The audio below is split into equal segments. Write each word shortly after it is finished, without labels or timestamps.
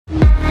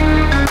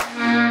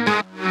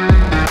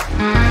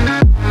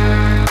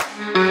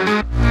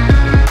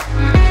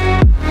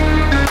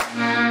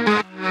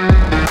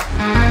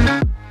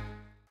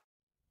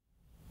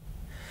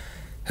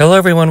Hello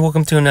everyone,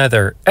 welcome to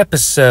another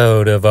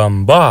episode of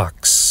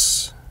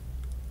Unbox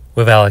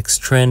with Alex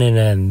Trinh, and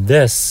in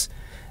this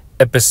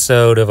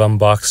episode of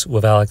Unbox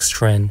with Alex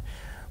Trinh,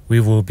 we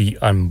will be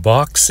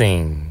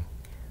unboxing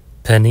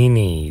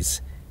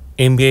Panini's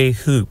NBA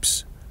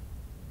Hoops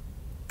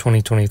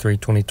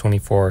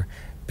 2023-2024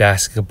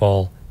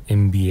 Basketball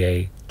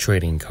NBA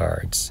Trading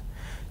Cards.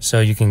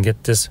 So you can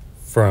get this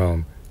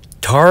from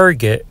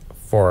Target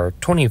for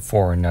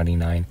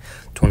 $24.99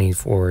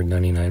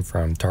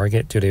 from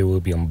Target. Today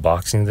we'll be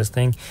unboxing this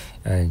thing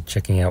and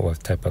checking out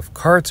what type of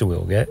cards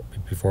we'll get.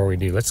 But before we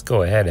do, let's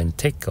go ahead and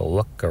take a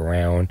look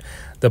around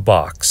the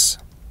box.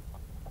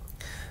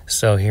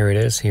 So here it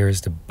is.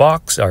 Here's the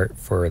box art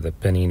for the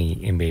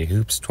Panini NBA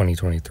Hoops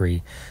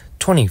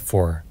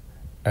 2023-24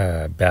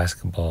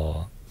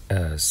 basketball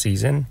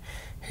season.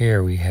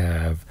 Here we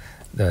have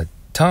the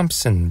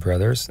Thompson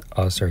brothers,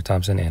 Oscar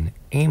Thompson and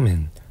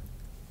Eamon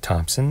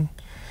Thompson.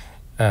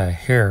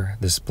 Here,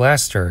 this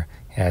blaster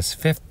has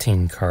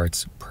 15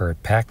 cards per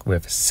pack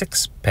with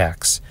 6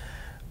 packs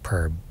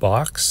per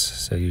box.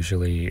 So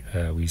usually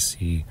we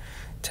see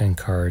 10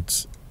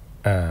 cards,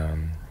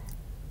 10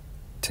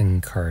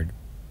 card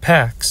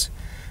packs.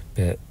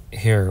 But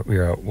here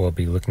we'll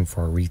be looking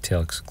for retail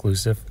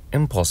exclusive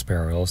impulse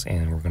barrels,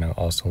 and we're going to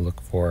also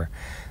look for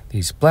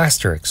these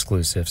blaster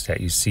exclusives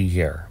that you see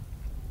here.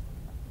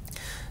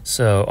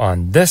 So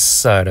on this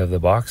side of the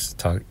box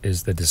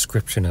is the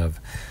description of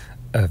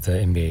the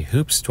NBA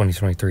Hoops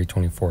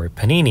 2023-24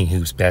 Panini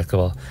Hoops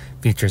basketball.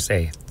 Features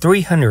a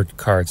 300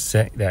 card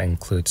set that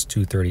includes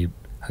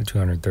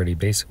 230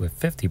 base with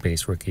 50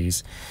 base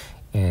rookies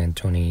and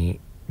 20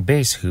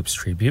 base hoops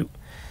tribute.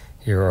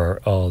 Here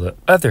are all the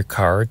other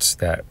cards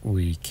that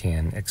we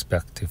can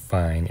expect to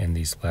find in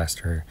these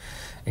blaster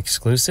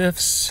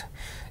exclusives.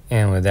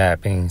 And with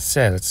that being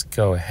said, let's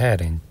go ahead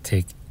and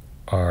take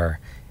our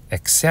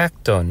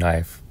X-Acto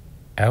knife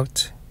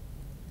out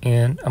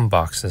and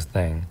unbox this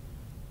thing.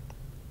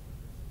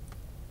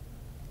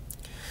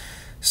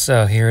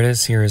 So here it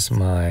is. Here is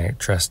my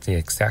trusty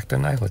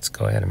X-Acto knife. Let's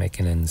go ahead and make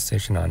an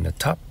incision on the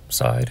top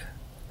side.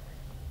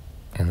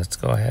 And let's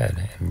go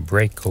ahead and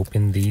break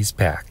open these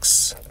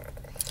packs.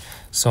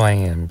 So I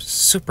am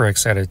super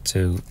excited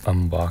to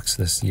unbox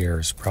this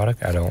year's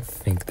product. I don't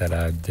think that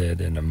I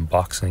did an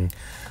unboxing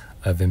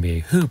of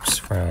NBA Hoops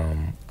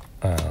from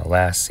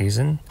last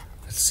season.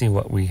 Let's see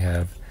what we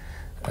have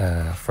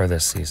for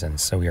this season.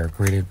 So we are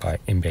greeted by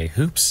NBA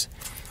Hoops.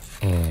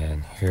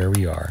 And here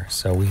we are.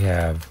 So we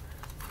have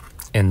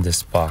in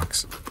this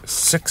box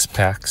 6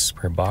 packs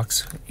per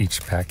box. Each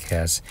pack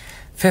has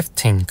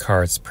 15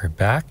 cards per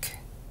pack,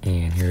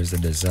 and here's the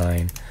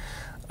design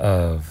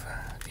of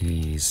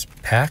these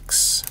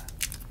packs.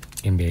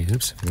 NBA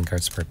Hoops, 15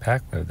 cards per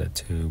pack with the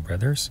two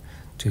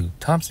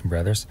Thompson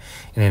brothers.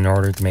 And in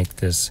order to make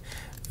this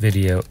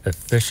video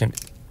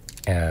efficient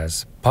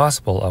as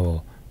possible, I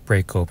will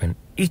break open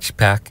each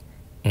pack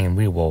and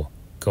we will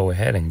go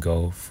ahead and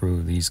go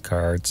through these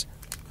cards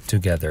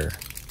together.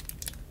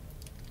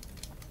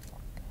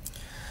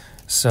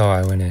 So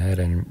I went ahead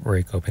and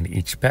break open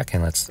each pack,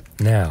 and let's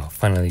now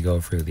finally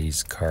go through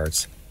these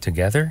cards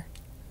together.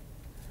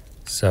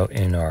 So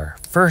in our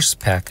first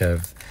pack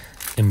of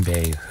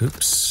NBA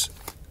Hoops,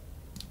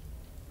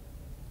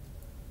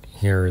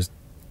 here's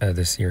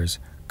this year's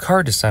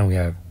card design. We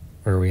have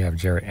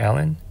Jarrett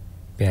Allen,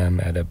 Bam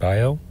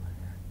Adebayo,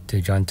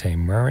 DeJounte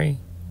Murray,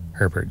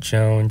 Herbert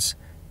Jones,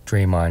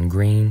 Draymond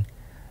Green,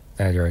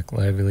 Derek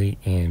Lively,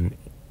 and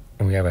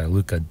we have a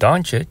Luka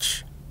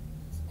Doncic.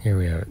 Here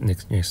we have Nick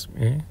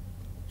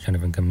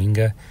Jonathan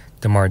Kuminga,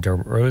 DeMar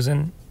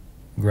DeRozan,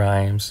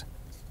 Grimes,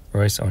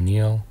 Royce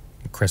O'Neal,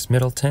 Chris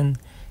Middleton,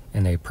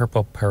 and a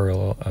purple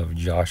parallel of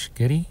Josh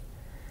Giddey.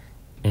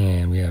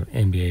 And we have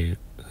NBA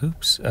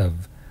Hoops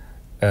of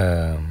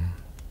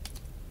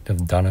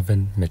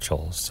Donovan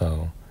Mitchell.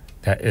 So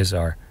that is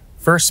our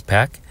first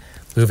pack.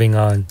 Moving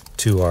on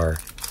to our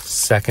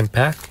second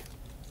pack.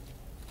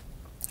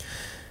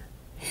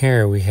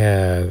 Here we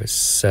have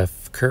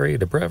Seth Curry,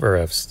 the brother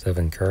of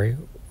Stephen Curry,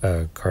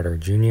 Carter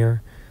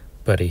Jr.,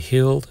 Buddy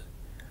Hield,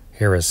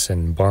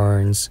 Harrison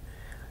Barnes,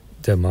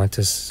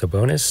 Domantas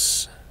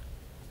Sabonis,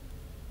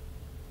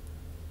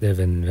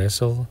 Devin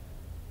Vassell,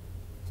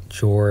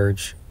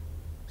 George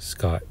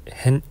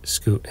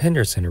Scoot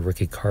Henderson, a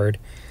rookie card,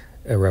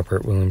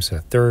 Robert Williams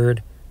III,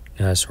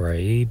 Nasser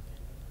Reed,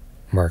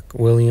 Mark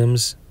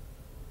Williams,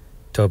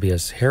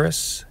 Tobias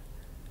Harris,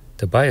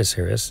 Tobias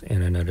Harris,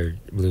 and another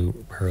blue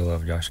pearl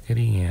of Josh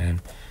Giddey.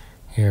 And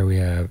here we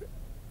have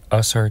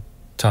Oscar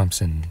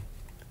Thompson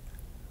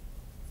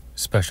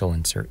special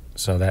insert.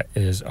 So that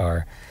is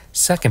our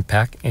second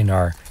pack. In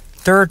our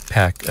third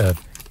pack of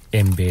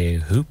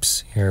NBA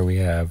Hoops, here we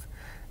have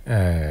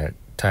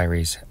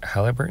Tyrese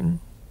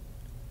Halliburton,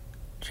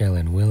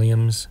 Jalen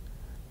Williams,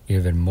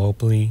 Evan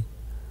Mobley,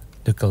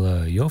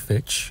 Nikola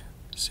Jokic,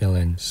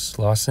 Jalen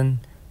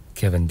Slauson,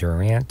 Kevin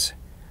Durant,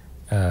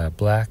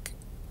 Black,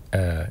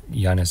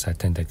 Giannis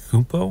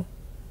Antetokounmpo.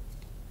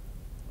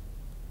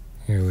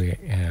 Here we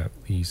have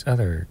these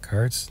other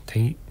cards.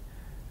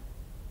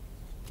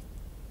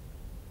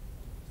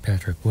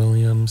 Patrick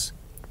Williams,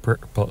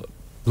 purple,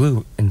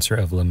 blue insert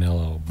of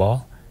LaMelo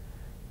Ball,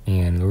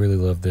 and I really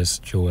love this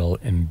Joel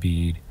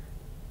Embiid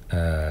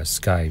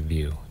sky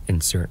view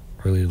insert.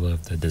 Really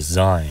love the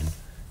design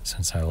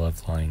since I love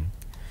flying.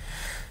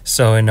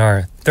 So in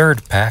our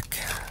third pack,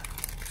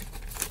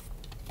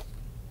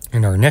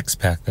 in our next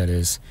pack that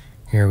is,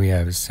 here we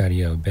have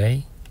Sadio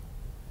Bay,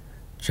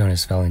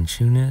 Jonas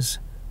Valanciunas,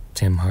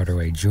 Tim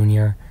Hardaway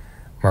Jr.,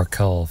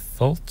 Markelle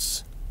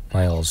Fultz,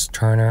 Miles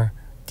Turner,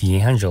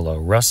 D'Angelo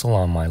Russell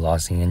on my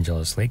Los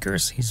Angeles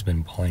Lakers. He's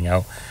been pulling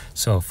out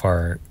so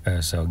far,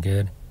 so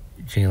good.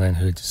 Jalen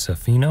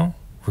Hood-Schifino,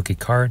 rookie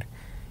card.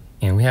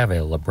 And we have a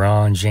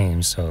LeBron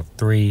James, so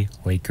 3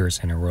 Lakers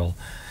in a row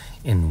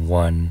in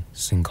one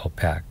single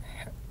pack.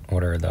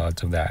 What are the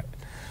odds of that?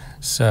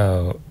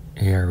 So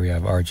here we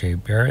have R.J.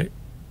 Barrett,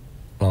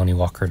 Lonnie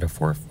Walker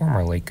IV,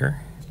 former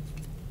Laker.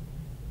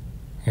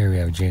 Here we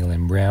have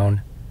Jaylen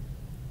Brown.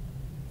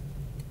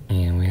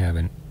 And we have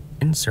an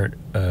insert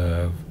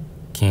of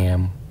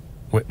Cam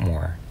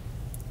Whitmore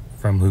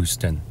from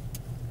Houston.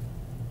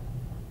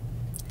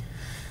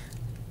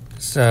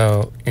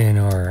 So in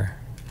our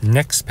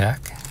next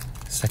pack,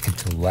 second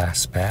to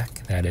last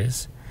pack, that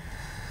is,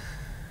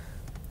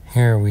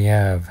 here we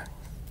have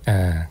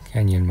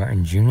Kenyon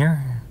Martin Jr.,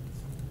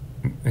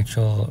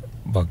 Mitchell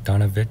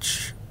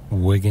Bogdanovich,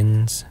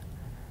 Wiggins,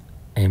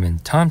 Amen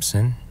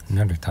Thompson,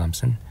 another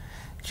Thompson,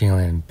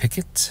 Jalen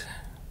Pickett,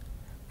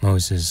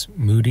 Moses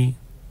Moody,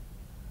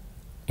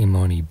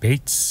 Imoni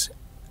Bates,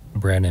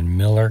 Brandon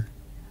Miller,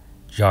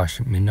 Josh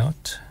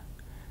Minot,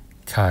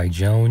 Kai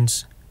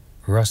Jones,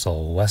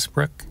 Russell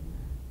Westbrook,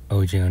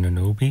 OJ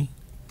Anunoby,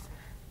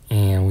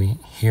 and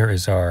here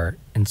is our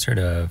insert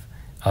of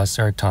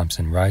Ausar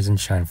Thompson, Rise and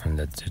Shine from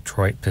the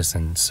Detroit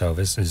Pistons. So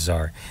this is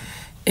our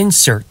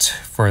insert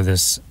for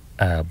this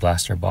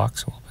blaster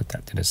box. We'll put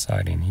that to the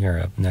side. And here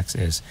up next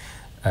is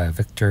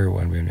Victor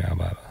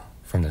Wembanyama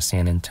from the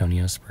San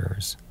Antonio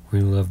Spurs.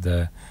 We love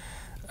the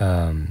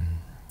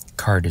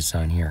card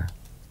design here.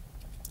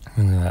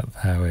 We love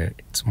how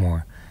it's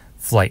more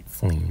flight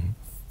theme,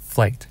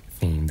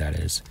 that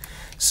is.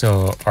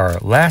 So our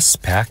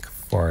last pack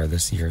for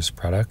this year's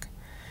product,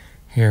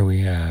 here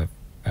we have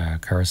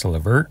Caris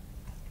LeVert,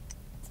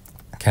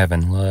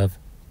 Kevin Love,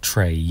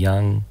 Trae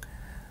Young,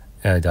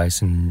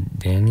 Dyson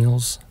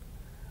Daniels,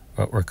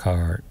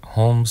 Ricard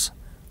Holmes,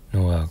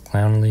 Noah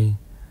Clowney,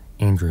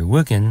 Andrew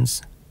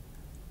Wiggins,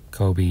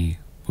 Kobe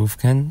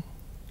Bufkin,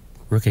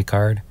 rookie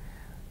card,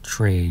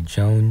 Trey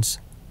Jones,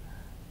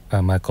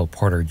 Michael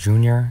Porter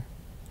Jr.,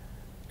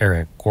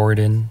 Eric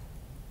Gordon,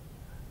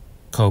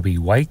 Kobe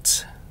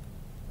White.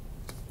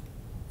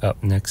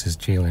 Up next is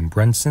Jalen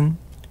Brunson,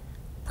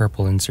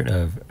 purple insert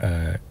of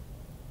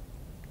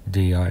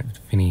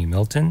Finney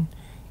Milton,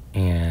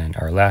 and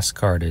our last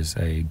card is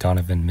a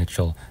Donovan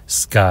Mitchell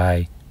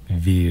Sky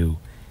View.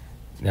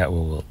 That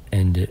will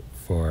end it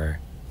for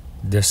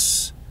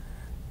this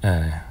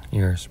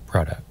year's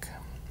product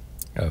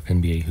of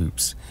NBA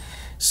Hoops.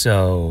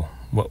 So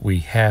what we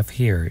have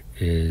here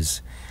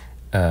is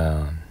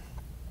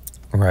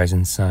Rise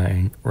and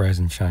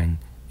Shine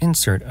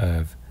insert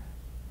of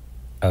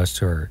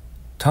Ausar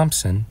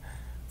Thompson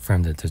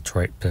from the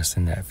Detroit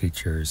Pistons that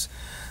features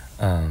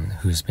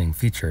who's being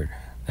featured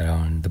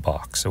on the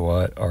box. So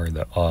what are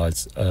the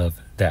odds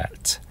of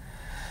that?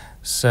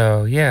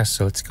 So yeah,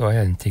 so let's go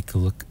ahead and take a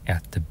look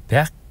at the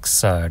back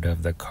side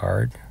of the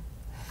card.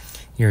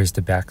 Here's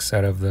the back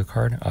side of the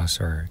card,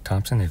 Ausar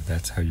Thompson, if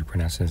that's how you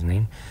pronounce his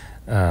name.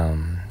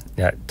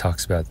 That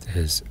talks about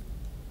his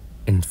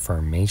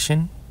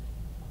information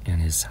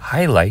and his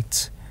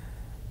highlights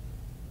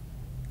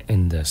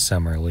in the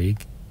Summer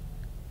League.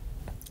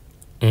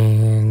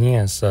 And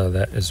yeah, so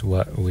that is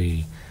what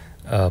we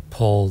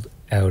pulled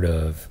out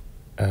of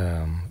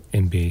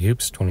NBA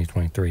Hoops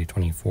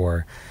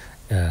 2023-24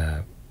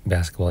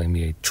 basketball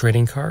NBA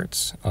trading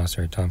cards.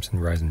 Ausar Thompson,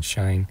 Rise and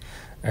Shine,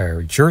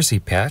 our jersey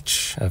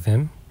patch of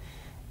him.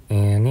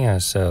 And yeah,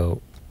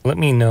 so let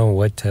me know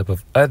what type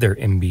of other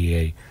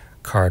NBA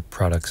card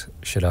products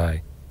should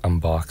I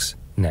unbox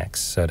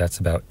next. So that's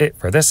about it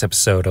for this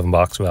episode of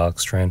Unbox with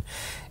Alex Trinh.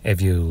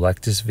 If you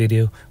like this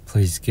video,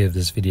 please give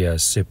this video a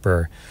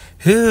super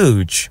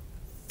huge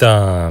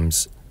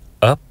thumbs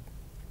up.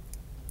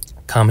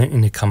 Comment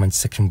in the comment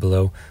section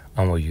below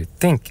on what you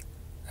think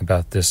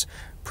about this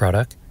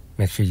product.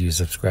 Make sure you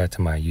subscribe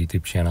to my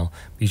YouTube channel.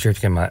 Be sure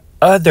to get my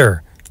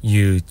other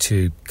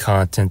YouTube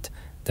content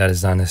that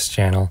is on this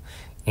channel.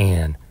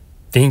 And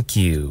thank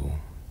you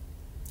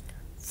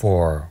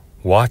for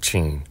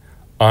watching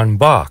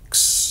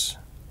Unbox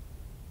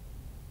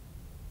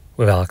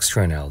with Alex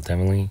Trinh. I'll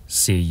definitely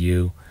see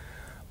you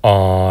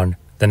on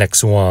the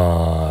next one.